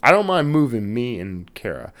stuff. I don't mind moving me and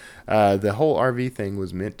Kara. The whole RV thing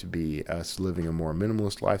was meant to be us living a more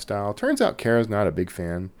minimalist lifestyle. Turns out Kara's not a big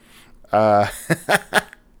fan. But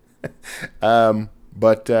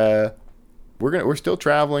we're still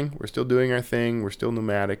traveling. We're still doing our thing. We're still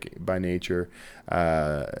nomadic by nature.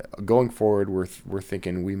 Going forward, we're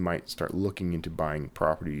thinking we might start looking into buying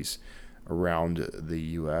properties around the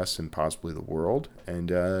U.S. and possibly the world.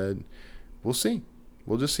 And we'll see.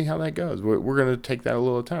 We'll just see how that goes. We're going to take that a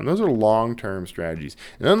little time. Those are long-term strategies.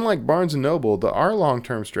 And unlike Barnes & Noble, our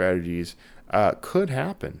long-term strategies could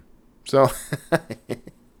happen. So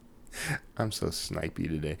I'm so snipey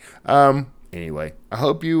today. Anyway, I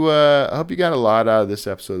hope you got a lot out of this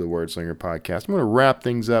episode of the Wordslinger podcast. I'm going to wrap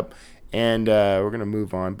things up, and we're going to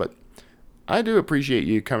move on. But I do appreciate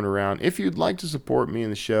you coming around. If you'd like to support me in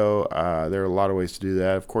the show, there are a lot of ways to do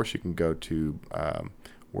that. Of course, you can go to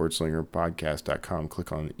wordslingerpodcast.com, click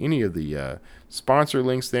on any of the sponsor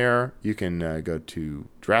links there. You can go to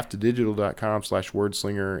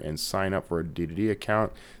draftedigital.com/wordslinger and sign up for a D2D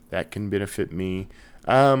account. That can benefit me.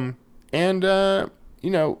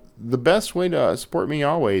 the best way to support me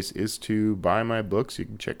always is to buy my books. You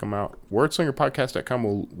can check them out. Wordslingerpodcast.com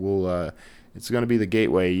will it's going to be the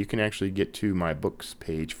gateway. You can actually get to my books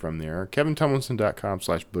page from there.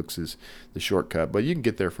 KevinTumlinson.com/books is the shortcut, but you can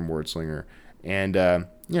get there from Wordslinger. And, I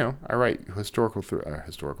write historical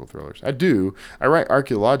thrillers. I write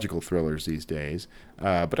archaeological thrillers these days,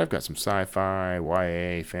 but I've got some sci-fi,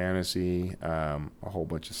 YA, fantasy, a whole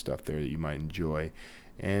bunch of stuff there that you might enjoy.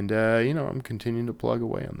 And, I'm continuing to plug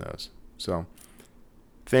away on those. So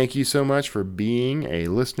thank you so much for being a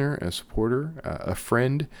listener, a supporter, a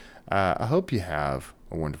friend. I hope you have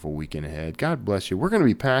a wonderful weekend ahead. God bless you. We're going to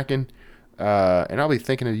be packing, and I'll be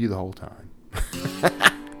thinking of you the whole time.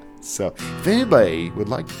 So if anybody would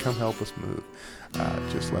like to come help us move,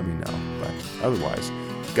 just let me know. But otherwise,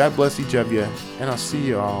 God bless each of you, and I'll see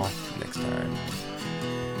you all next time.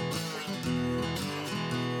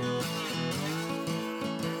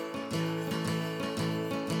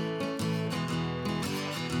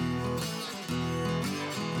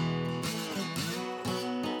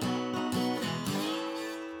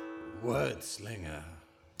 Word Slinger.